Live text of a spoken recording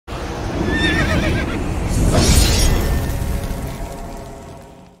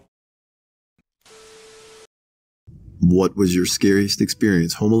What was your scariest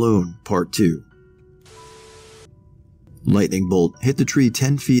experience home alone? Part 2. Lightning bolt hit the tree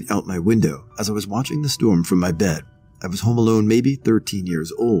 10 feet out my window as I was watching the storm from my bed. I was home alone, maybe 13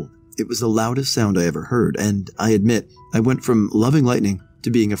 years old. It was the loudest sound I ever heard, and I admit I went from loving lightning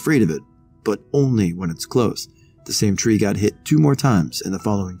to being afraid of it, but only when it's close. The same tree got hit 2 more times in the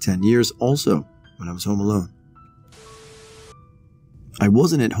following 10 years, also when I was home alone. I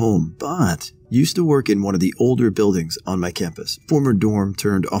wasn't at home, but used to work in one of the older buildings on my campus, former dorm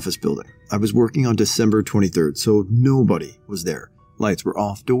turned office building. I was working on December 23rd, so nobody was there. Lights were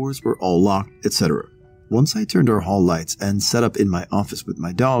off, doors were all locked, etc. Once I turned our hall lights and set up in my office with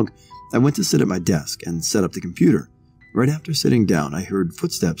my dog, I went to sit at my desk and set up the computer. Right after sitting down, I heard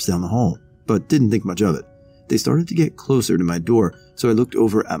footsteps down the hall, but didn't think much of it. They started to get closer to my door, so I looked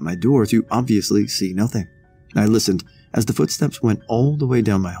over at my door to obviously see nothing. I listened as the footsteps went all the way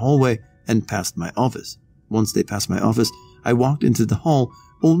down my hallway and past my office. Once they passed my office, I walked into the hall,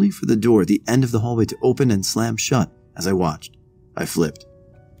 only for the door at the end of the hallway to open and slam shut as I watched. I flipped.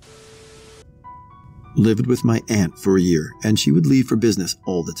 Lived with my aunt for a year, and she would leave for business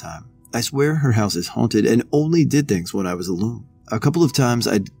all the time. I swear her house is haunted and only did things when I was alone. A couple of times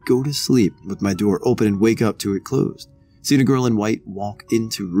I'd go to sleep with my door open and wake up to it closed. Seen a girl in white walk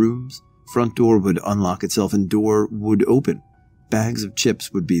into rooms. Front door would unlock itself and door would open. Bags of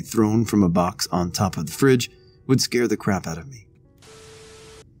chips would be thrown from a box on top of the fridge, would scare the crap out of me.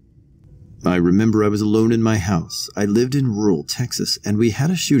 I remember I was alone in my house. I lived in rural Texas, and we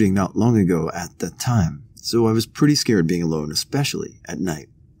had a shooting not long ago at that time, so I was pretty scared being alone, especially at night.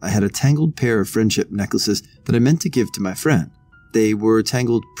 I had a tangled pair of friendship necklaces that I meant to give to my friend. They were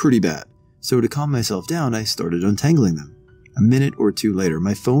tangled pretty bad, so to calm myself down, I started untangling them. A minute or two later,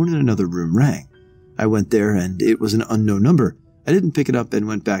 my phone in another room rang. I went there, and it was an unknown number. I didn't pick it up and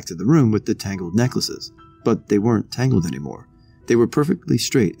went back to the room with the tangled necklaces, but they weren't tangled anymore. They were perfectly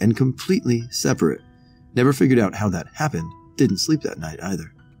straight and completely separate. Never figured out how that happened. Didn't sleep that night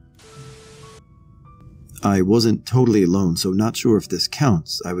either. I wasn't totally alone, so not sure if this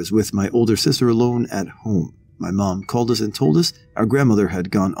counts. I was with my older sister alone at home. My mom called us and told us our grandmother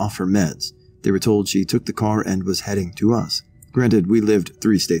had gone off her meds. They were told she took the car and was heading to us. Granted, we lived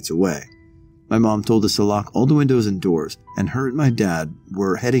 3 states away. My mom told us to lock all the windows and doors, and her and my dad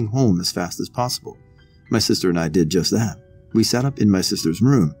were heading home as fast as possible. My sister and I did just that. We sat up in my sister's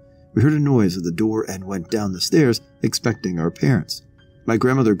room. We heard a noise at the door and went down the stairs, expecting our parents. My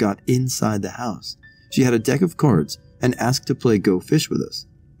grandmother got inside the house. She had a deck of cards and asked to play Go Fish with us.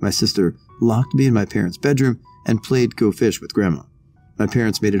 My sister locked me in my parents' bedroom and played Go Fish with Grandma. My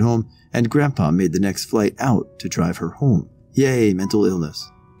parents made it home, and Grandpa made the next flight out to drive her home. Yay, mental illness.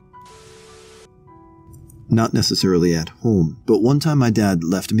 Not necessarily at home, but one time my dad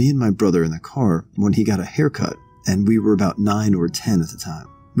left me and my brother in the car when he got a haircut, and we were about 9 or 10 at the time.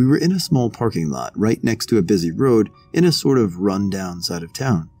 We were in a small parking lot right next to a busy road in a sort of run-down side of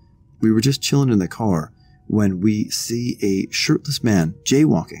town. We were just chilling in the car when we see a shirtless man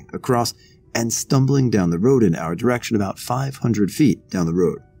jaywalking across and stumbling down the road in our direction about 500 feet down the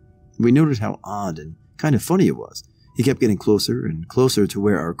road. We noted how odd and kind of funny it was. He kept getting closer and closer to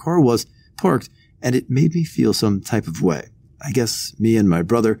where our car was parked, and it made me feel some type of way. I guess me and my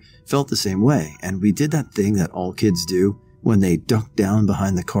brother felt the same way, and we did that thing that all kids do when they duck down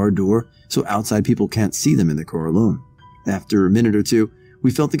behind the car door so outside people can't see them in the car alone. After a minute or two,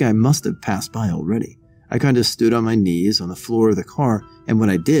 we felt the guy must have passed by already. I kind of stood on my knees on the floor of the car, and when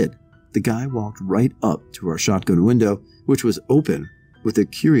I did, the guy walked right up to our shotgun window, which was open, with a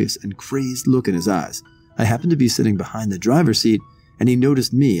curious and crazed look in his eyes. I happened to be sitting behind the driver's seat, and he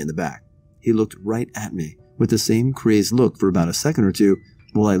noticed me in the back. He looked right at me with the same crazed look for about a second or two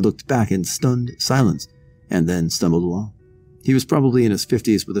while I looked back in stunned silence, and then stumbled along. He was probably in his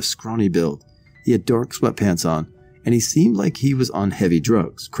 50s with a scrawny build. He had dark sweatpants on, and he seemed like he was on heavy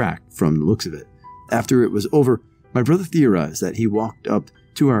drugs, crack from the looks of it. After it was over, my brother theorized that he walked up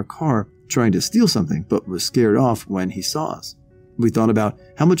to our car trying to steal something, but was scared off when he saw us. We thought about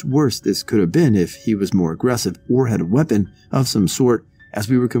how much worse this could have been if he was more aggressive or had a weapon of some sort, as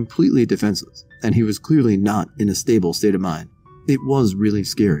we were completely defenseless, and he was clearly not in a stable state of mind. It was really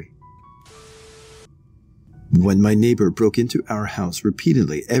scary. When my neighbor broke into our house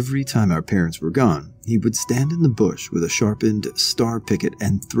repeatedly every time our parents were gone, he would stand in the bush with a sharpened star picket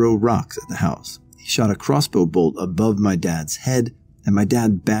and throw rocks at the house. He shot a crossbow bolt above my dad's head, and my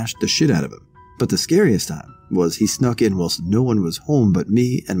dad bashed the shit out of him. But the scariest time was he snuck in whilst no one was home but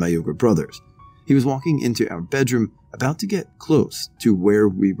me and my younger brothers. He was walking into our bedroom, about to get close to where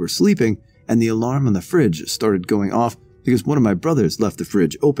we were sleeping, and the alarm on the fridge started going off because one of my brothers left the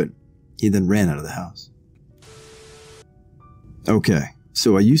fridge open. He then ran out of the house. Okay,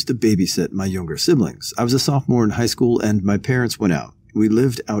 so I used to babysit my younger siblings. I was a sophomore in high school and my parents went out. We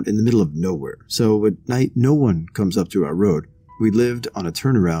lived out in the middle of nowhere, so at night no one comes up to our road. We lived on a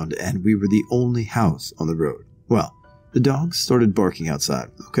turnaround and we were the only house on the road. Well, the dogs started barking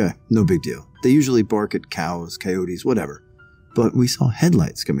outside. Okay, no big deal. They usually bark at cows, coyotes, whatever. But we saw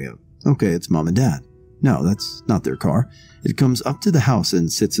headlights coming up. Okay, it's mom and dad. No, that's not their car. It comes up to the house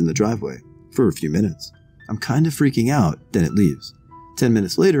and sits in the driveway for a few minutes. I'm kind of freaking out, then it leaves. 10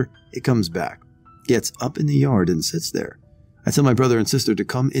 minutes later, it comes back, gets up in the yard and sits there. I tell my brother and sister to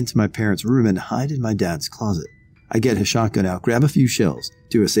come into my parents' room and hide in my dad's closet. I get his shotgun out, grab a few shells,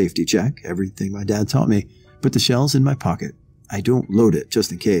 do a safety check, everything my dad taught me, put the shells in my pocket. I don't load it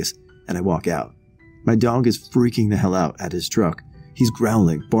just in case, and I walk out. My dog is freaking the hell out at his truck. He's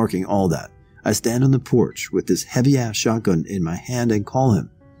growling, barking, all that. I stand on the porch with this heavy-ass shotgun in my hand and call him.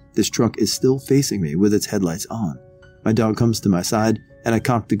 This truck is still facing me with its headlights on. My dog comes to my side, and I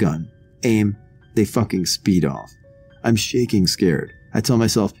cock the gun. Aim. They fucking speed off. I'm shaking scared. I tell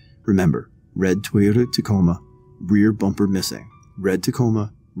myself, remember, red Toyota Tacoma, rear bumper missing. Red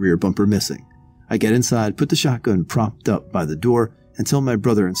Tacoma, rear bumper missing. I get inside, put the shotgun propped up by the door, and tell my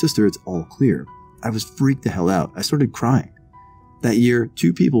brother and sister it's all clear. I was freaked the hell out. I started crying. That year,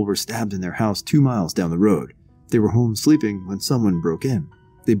 2 people were stabbed in their house 2 miles down the road. They were home sleeping when someone broke in.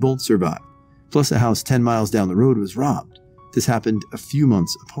 They both survived. Plus, a house 10 miles down the road was robbed. This happened a few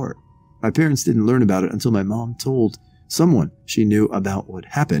months apart. My parents didn't learn about it until my mom told someone she knew about what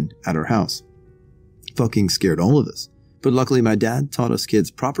happened at our house. Fucking scared all of us. But luckily my dad taught us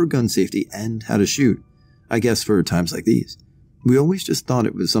kids proper gun safety and how to shoot. I guess for times like these. We always just thought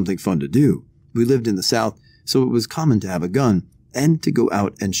it was something fun to do. We lived in the South, so it was common to have a gun and to go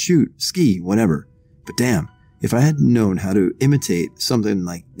out and shoot, ski, whatever. But damn, if I had known how to imitate something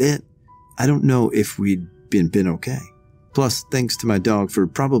like that, I don't know if we'd been okay. Plus, thanks to my dog for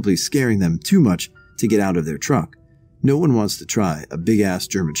probably scaring them too much to get out of their truck. No one wants to try a big-ass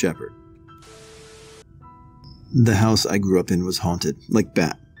German Shepherd. The house I grew up in was haunted, like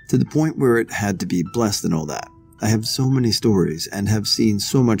bat, to the point where it had to be blessed and all that. I have so many stories and have seen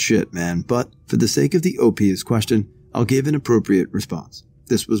so much shit, man, but for the sake of the OP's question, I'll give an appropriate response.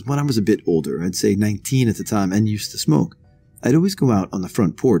 This was when I was a bit older, I'd say 19 at the time, and used to smoke. I'd always go out on the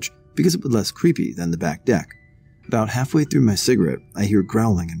front porch because it was less creepy than the back deck. About halfway through my cigarette, I hear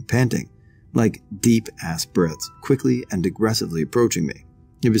growling and panting, like deep-ass breaths, quickly and aggressively approaching me.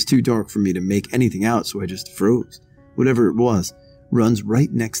 It was too dark for me to make anything out, so I just froze. Whatever it was, runs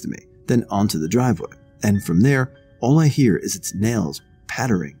right next to me, then onto the driveway. And from there, all I hear is its nails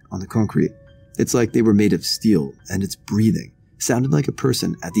pattering on the concrete. It's like they were made of steel, and its breathing sounded like a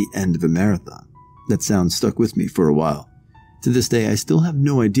person at the end of a marathon. That sound stuck with me for a while. To this day, I still have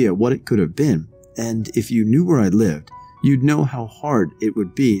no idea what it could have been, and if you knew where I lived, you'd know how hard it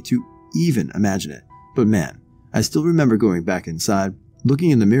would be to even imagine it. But man, I still remember going back inside,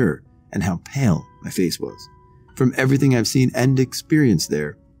 looking in the mirror, and how pale my face was. From everything I've seen and experienced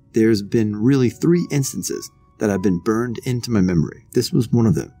there's been really 3 instances that have been burned into my memory. This was one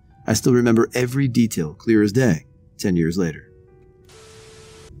of them. I still remember every detail clear as day, 10 years later.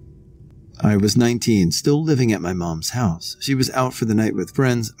 I was 19, still living at my mom's house. She was out for the night with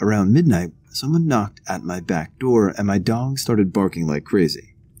friends. Around midnight, someone knocked at my back door and my dog started barking like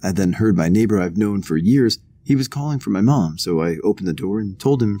crazy. I then heard my neighbor I've known for years. He was calling for my mom, so I opened the door and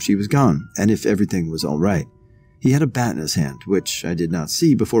told him she was gone and if everything was all right. He had a bat in his hand, which I did not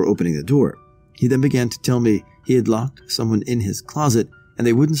see before opening the door. He then began to tell me he had locked someone in his closet and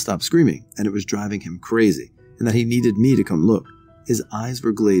they wouldn't stop screaming and it was driving him crazy and that he needed me to come look. His eyes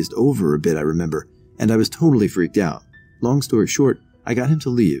were glazed over a bit, I remember, and I was totally freaked out. Long story short, I got him to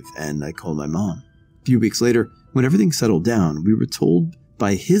leave and I called my mom. A few weeks later, when everything settled down, we were told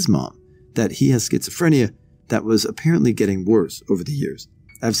by his mom that he has schizophrenia that was apparently getting worse over the years.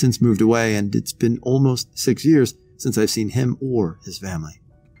 I've since moved away and it's been almost 6 years since I've seen him or his family.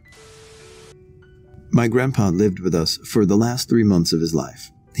 My grandpa lived with us for the last 3 months of his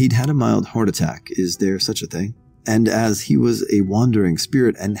life. He'd had a mild heart attack, is there such a thing? And as he was a wandering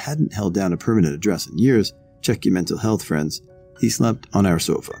spirit and hadn't held down a permanent address in years, check your mental health, friends, he slept on our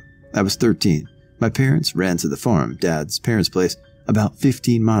sofa. I was 13. My parents ran to the farm, Dad's parents' place, about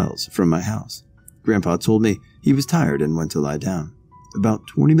 15 miles from my house. Grandpa told me he was tired and went to lie down. About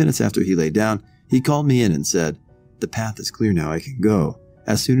 20 minutes after he lay down, he called me in and said, "The path is clear now, I can go.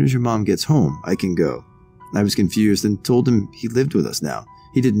 As soon as your mom gets home, I can go." I was confused and told him he lived with us now.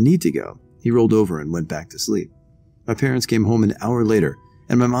 He didn't need to go. He rolled over and went back to sleep. My parents came home an hour later,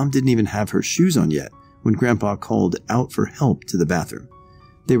 and my mom didn't even have her shoes on yet when Grandpa called out for help to the bathroom.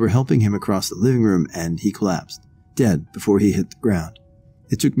 They were helping him across the living room, and he collapsed. dead before he hit the ground.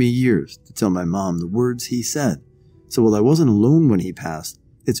 It took me years to tell my mom the words he said, so while I wasn't alone when he passed,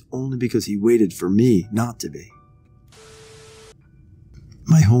 it's only because he waited for me not to be.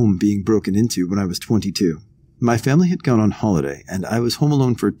 My home being broken into when I was 22. My family had gone on holiday, and I was home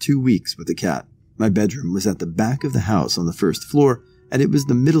alone for 2 weeks with a cat. My bedroom was at the back of the house on the first floor, and it was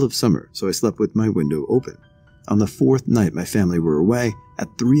the middle of summer, so I slept with my window open. On the 4th night my family were away, at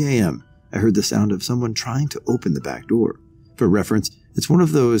 3 a.m., I heard the sound of someone trying to open the back door. For reference, it's one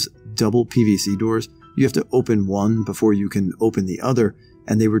of those double PVC doors. You have to open one before you can open the other,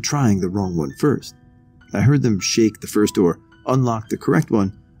 and they were trying the wrong one first. I heard them shake the first door, unlock the correct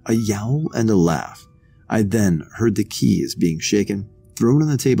one, a yowl and a laugh. I then heard the keys being shaken, thrown on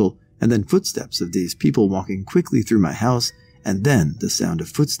the table, and then footsteps of these people walking quickly through my house, and then the sound of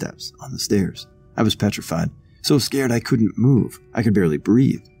footsteps on the stairs. I was petrified, so scared I couldn't move. I could barely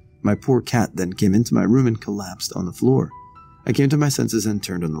breathe. My poor cat then came into my room and collapsed on the floor. I came to my senses and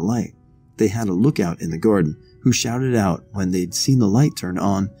turned on the light. They had a lookout in the garden who shouted out when they'd seen the light turn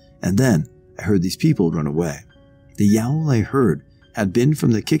on, and then I heard these people run away. The yowl I heard had been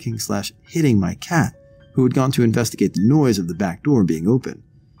from the kicking/hitting my cat, who had gone to investigate the noise of the back door being open.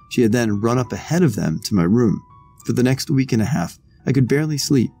 She had then run up ahead of them to my room. For the next week and a half, I could barely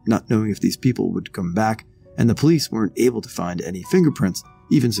sleep, not knowing if these people would come back, and the police weren't able to find any fingerprints,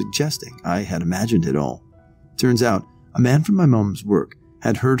 even suggesting I had imagined it all. Turns out, a man from my mom's work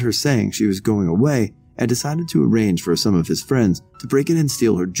had heard her saying she was going away and decided to arrange for some of his friends to break in and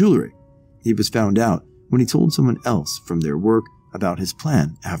steal her jewelry. He was found out when he told someone else from their work about his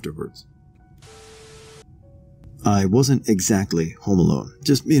plan afterwards. I wasn't exactly home alone,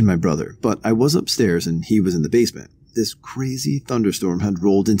 just me and my brother, but I was upstairs and he was in the basement. This crazy thunderstorm had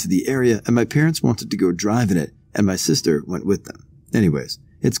rolled into the area and my parents wanted to go drive in it, and my sister went with them. Anyways,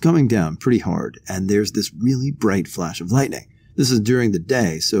 it's coming down pretty hard and there's this really bright flash of lightning. This is during the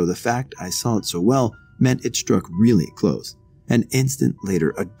day, so the fact I saw it so well meant it struck really close. An instant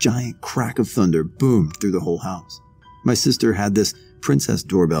later, a giant crack of thunder boomed through the whole house. My sister had this princess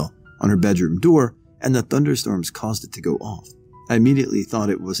doorbell on her bedroom door, and the thunderstorms caused it to go off. I immediately thought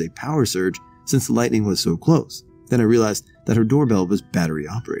it was a power surge since the lightning was so close. Then I realized that her doorbell was battery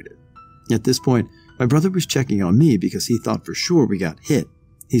operated. At this point, my brother was checking on me because he thought for sure we got hit.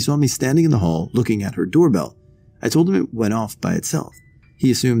 He saw me standing in the hall looking at her doorbell. I told him it went off by itself. He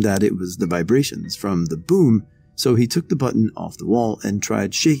assumed that it was the vibrations from the boom, so he took the button off the wall and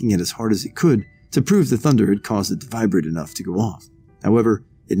tried shaking it as hard as he could to prove the thunder had caused it to vibrate enough to go off. However,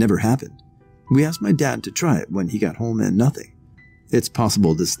 it never happened. We asked my dad to try it when he got home and nothing. It's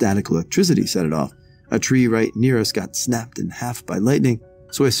possible the static electricity set it off. A tree right near us got snapped in half by lightning,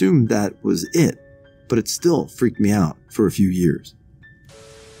 so I assumed that was it, but it still freaked me out for a few years.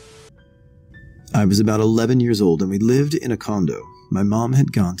 I was about 11 years old and we lived in a condo. My mom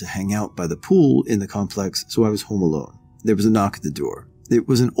had gone to hang out by the pool in the complex, so I was home alone. There was a knock at the door. It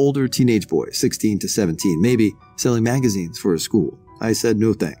was an older teenage boy, 16 to 17, maybe, selling magazines for his school. I said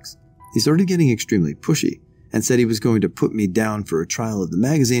no thanks. He started getting extremely pushy and said he was going to put me down for a trial of the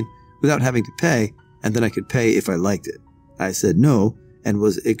magazine without having to pay, and then I could pay if I liked it. I said no and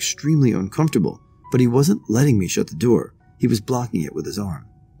was extremely uncomfortable, but he wasn't letting me shut the door. He was blocking it with his arm.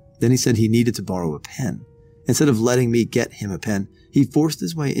 Then he said he needed to borrow a pen. Instead of letting me get him a pen, he forced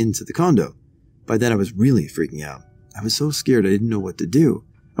his way into the condo. By then I was really freaking out. I was so scared I didn't know what to do.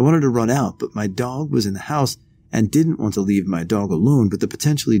 I wanted to run out, but my dog was in the house and didn't want to leave my dog alone with the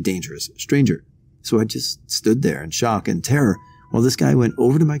potentially dangerous stranger. So I just stood there in shock and terror while this guy went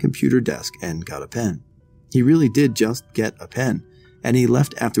over to my computer desk and got a pen. He really did just get a pen, and he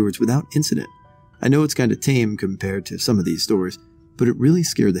left afterwards without incident. I know it's kind of tame compared to some of these stories, but it really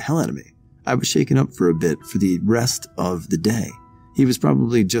scared the hell out of me. I was shaken up for a bit for the rest of the day. He was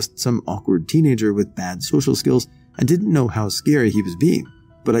probably just some awkward teenager with bad social skills and didn't know how scary he was being.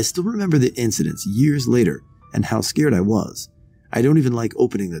 But I still remember the incidents years later and how scared I was. I don't even like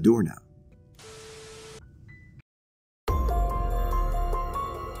opening the door now.